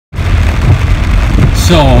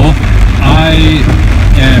So I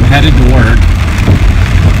am headed to work.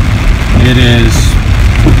 It is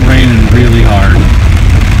raining really hard.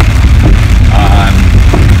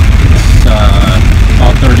 It's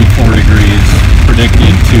about 34 degrees,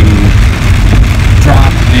 predicted to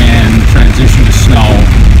drop and transition to snow.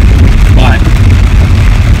 But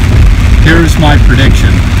here's my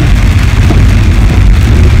prediction.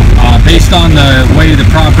 Based on the way the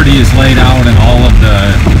property is laid out and all of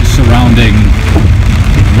the surrounding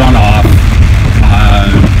runoff,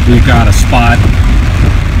 we've got a spot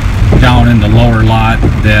down in the lower lot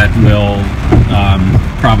that will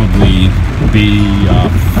probably be a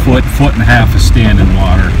foot and a half of standing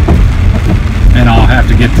water, and I'll have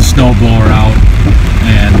to get the snow blower out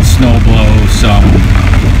and snow blow some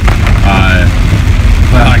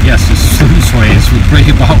well, I guess the sluice ways would bring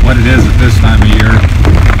about what it is at this time of year.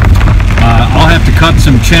 I'll have to cut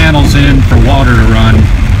some channels in for water to run.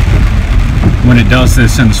 When it does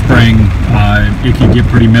this in the spring, it can get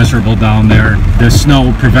pretty miserable down there. The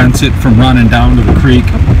snow prevents it from running down to the creek,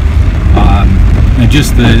 and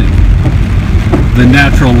just the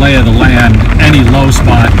natural lay of the land, any low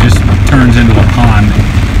spot just turns into a pond.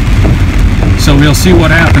 So we'll see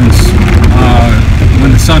what happens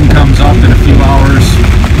when the sun comes up in a few hours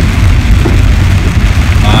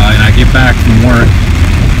and I get back from work.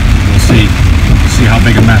 We'll see how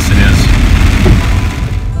big a mess it is.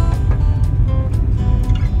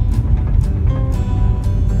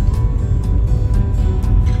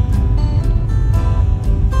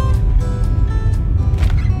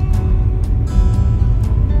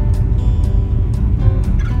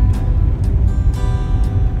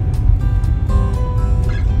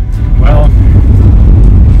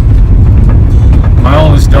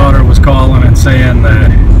 Calling and saying that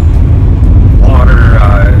water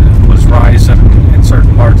was rising in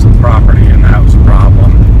certain parts of the property, and that was a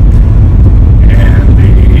problem, and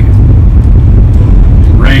the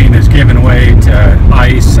rain is giving way to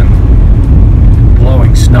ice and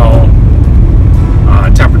blowing snow.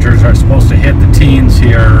 Temperatures are supposed to hit the teens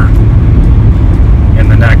here in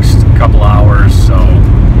the next couple hours, so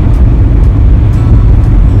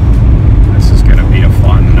this is going to be a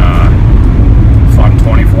fun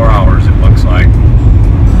 24 hours, it looks like.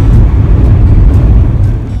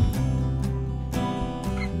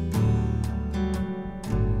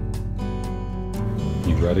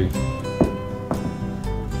 You ready?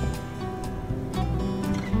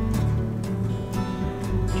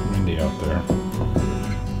 It's windy out there.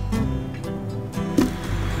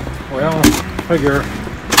 Well, figure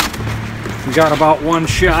we got about one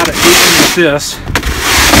shot at dealing with this.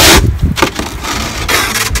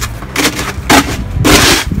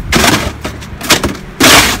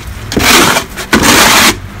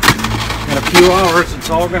 Few hours, it's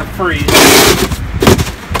all going to freeze. It's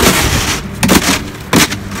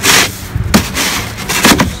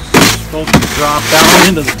supposed to drop down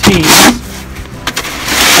into the teens,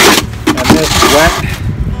 and this wet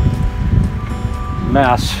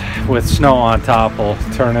mess with snow on top will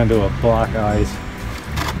turn into a block ice.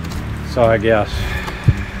 So I guess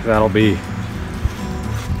that'll be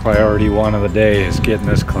priority one of the day, is getting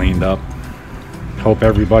this cleaned up. Hope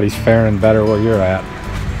everybody's faring better where you're at.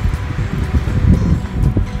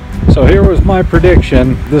 So here was my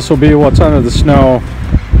prediction. This will be what's under the snow.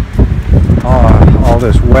 All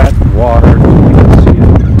this wet water. You can see it.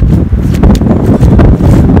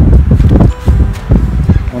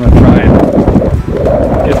 I'm going to try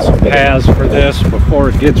and get some paths for this before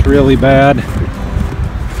it gets really bad.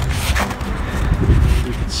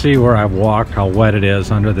 You can see where I've walked, how wet it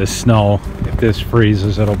is under this snow. If this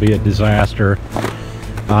freezes, it'll be a disaster.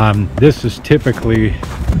 This is typically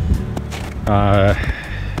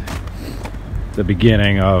the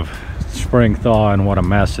beginning of spring thaw, and what a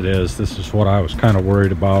mess it is. This is what I was kind of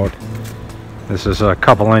worried about. This is a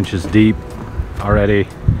couple inches deep already,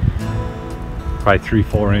 probably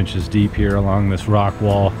 3-4 inches deep here along this rock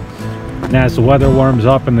wall. And as the weather warms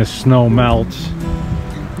up and this snow melts,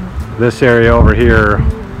 this area over here,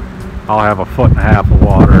 I'll have 1.5 feet of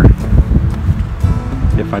water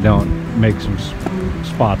if I don't make some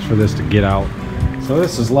spots for this to get out. So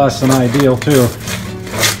this is less than ideal too.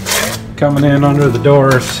 Coming in under the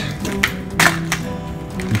doors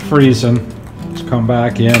and freezing. Just come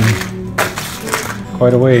back in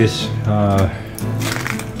quite a ways.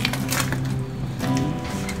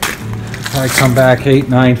 I come back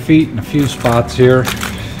 8-9 feet in a few spots here.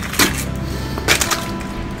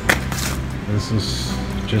 This is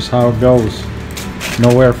just how it goes.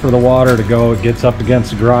 Nowhere for the water to go. It gets up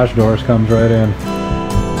against the garage doors, comes right in.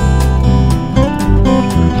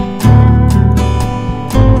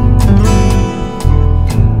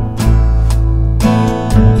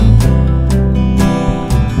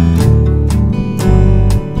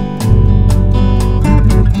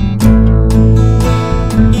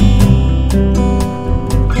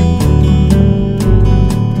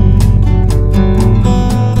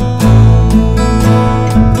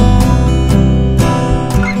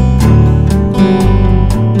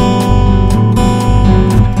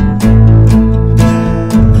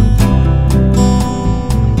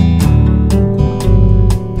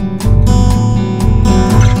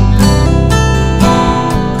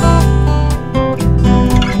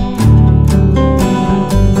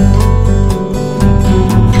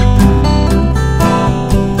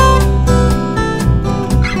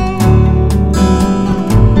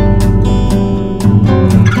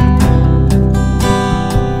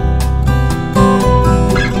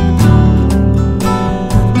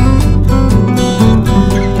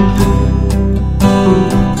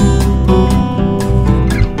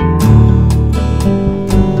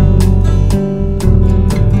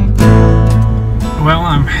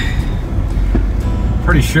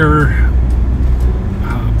 sure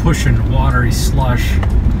pushing watery slush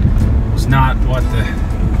was not what the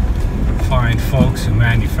fine folks who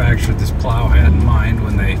manufactured this plow had in mind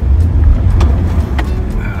when they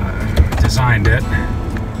designed it.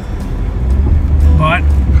 But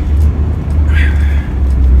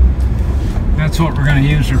that's what we're going to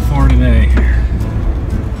use her for today.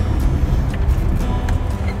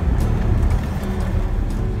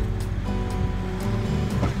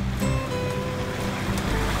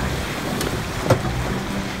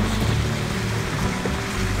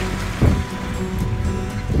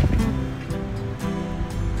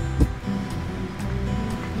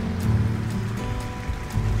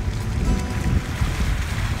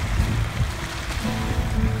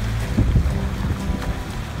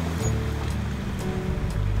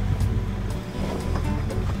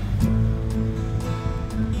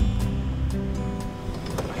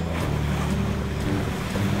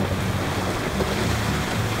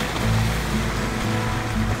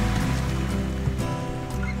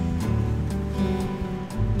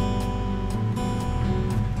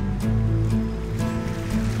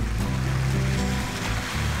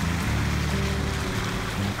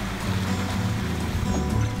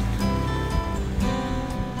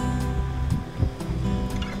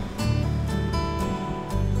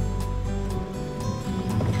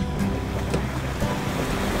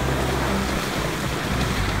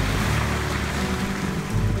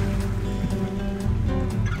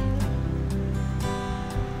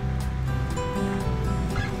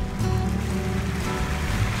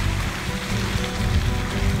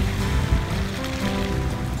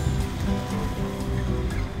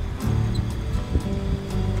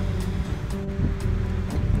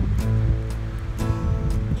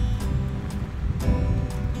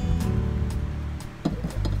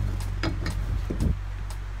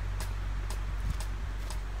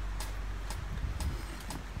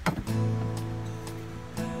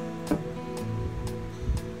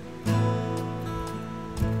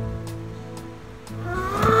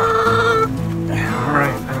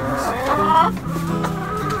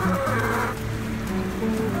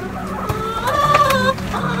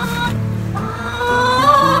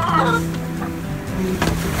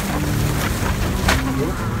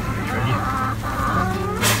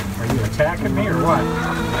 Attacking me or what?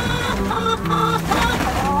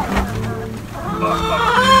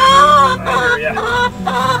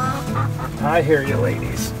 I hear you,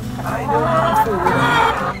 ladies. I know.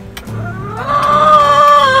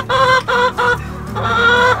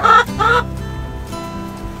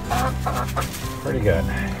 Pretty good.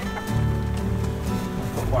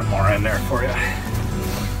 I'll put one more in there for you.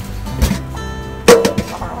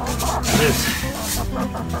 This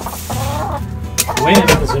wind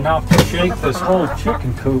is enough to shake this whole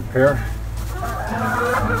chicken coop here.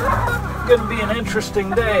 Gonna be an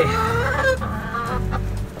interesting day.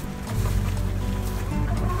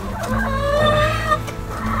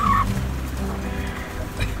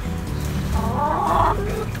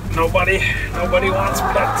 Nobody wants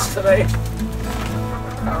pets today.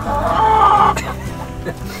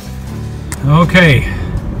 Okay.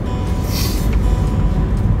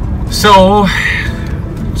 So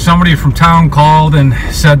somebody from town called and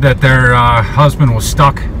said that their husband was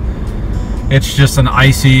stuck. It's just an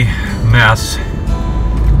icy mess.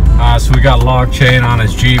 So we got a log chain on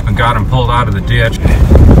his Jeep and got him pulled out of the ditch.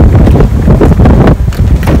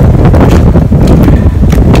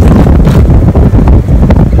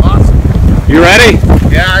 Awesome. You ready?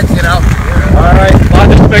 Yeah, I can get out. All right, I'll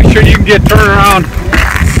just make sure you can get turned around.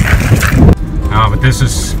 But this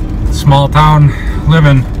is small town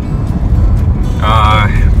living.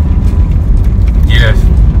 You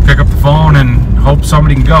pick up the phone and hope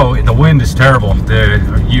somebody can go. The wind is terrible.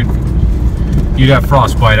 You'd have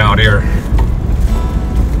frostbite out here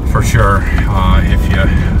for sure if you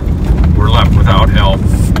were left without help.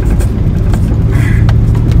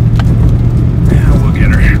 Yeah, we'll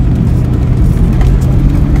get her.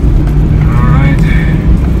 All right,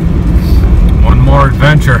 one more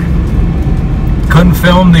adventure. Couldn't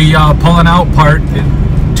film the pulling out part.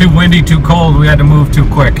 Too windy, too cold. We had to move too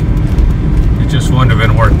quick. It just wouldn't have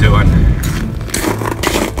been worth doing.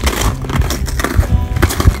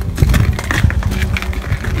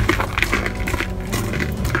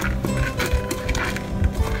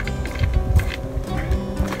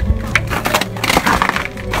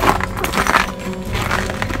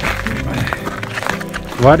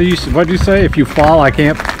 What do you say? If you fall, I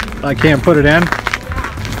can't put it in.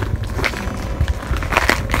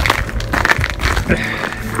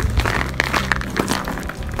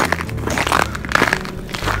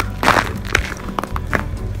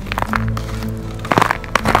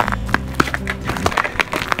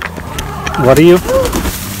 What are you?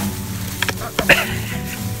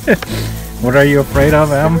 What are you afraid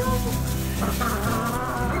of, Em? Should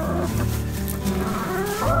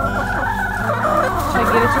I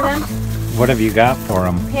give it to them? What have you got for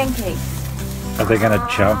them? Pancakes. Are they gonna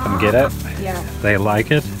jump and get it? Yeah. They like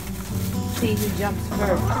it? See who jumps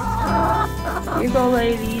first. Here you go,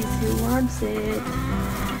 ladies. Who wants it?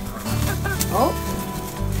 Oh.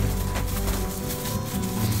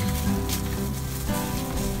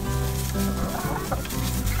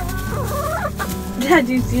 Did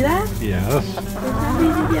you see that? Yes. They're happy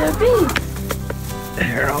to get a piece.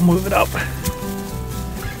 Here, I'll move it up.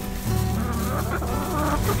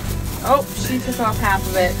 Oh, she took off half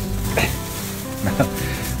of it.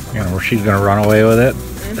 She's gonna run away with it.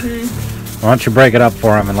 Why don't you break it up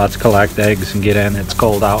for them and let's collect eggs and get in. It's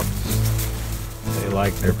cold out. They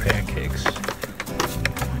like their pancakes.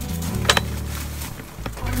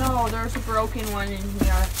 Oh no, there's a broken one in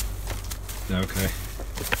here. Okay.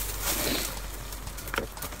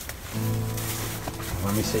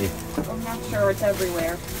 Let me see. I'm not sure, it's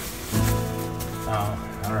everywhere. Oh,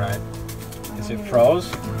 alright. Is it froze?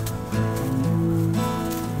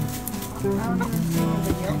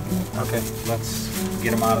 Okay, let's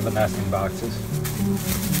get them out of the nesting boxes.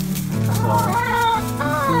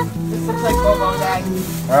 This looks like Bobo's egg.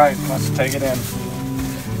 Alright, let's take it in.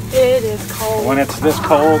 It is cold. When it's this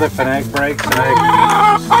cold, if an egg breaks, an egg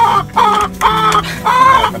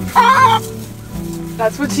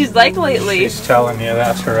That's what she's like lately. She's telling you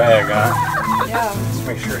that's her egg, huh? Yeah. Let's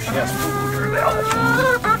make sure she has food for that.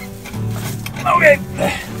 Okay.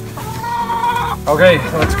 Okay,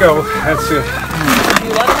 let's go. That's it. Did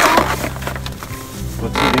you let him out?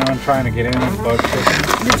 What's he doing? Trying to get in and bug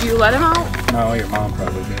chicken? Did you let him out? No, your mom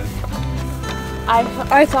probably did.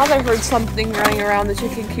 I thought I heard something running around the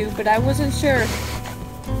chicken coop, but I wasn't sure.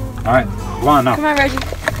 Alright, come on now. Come on, Reggie.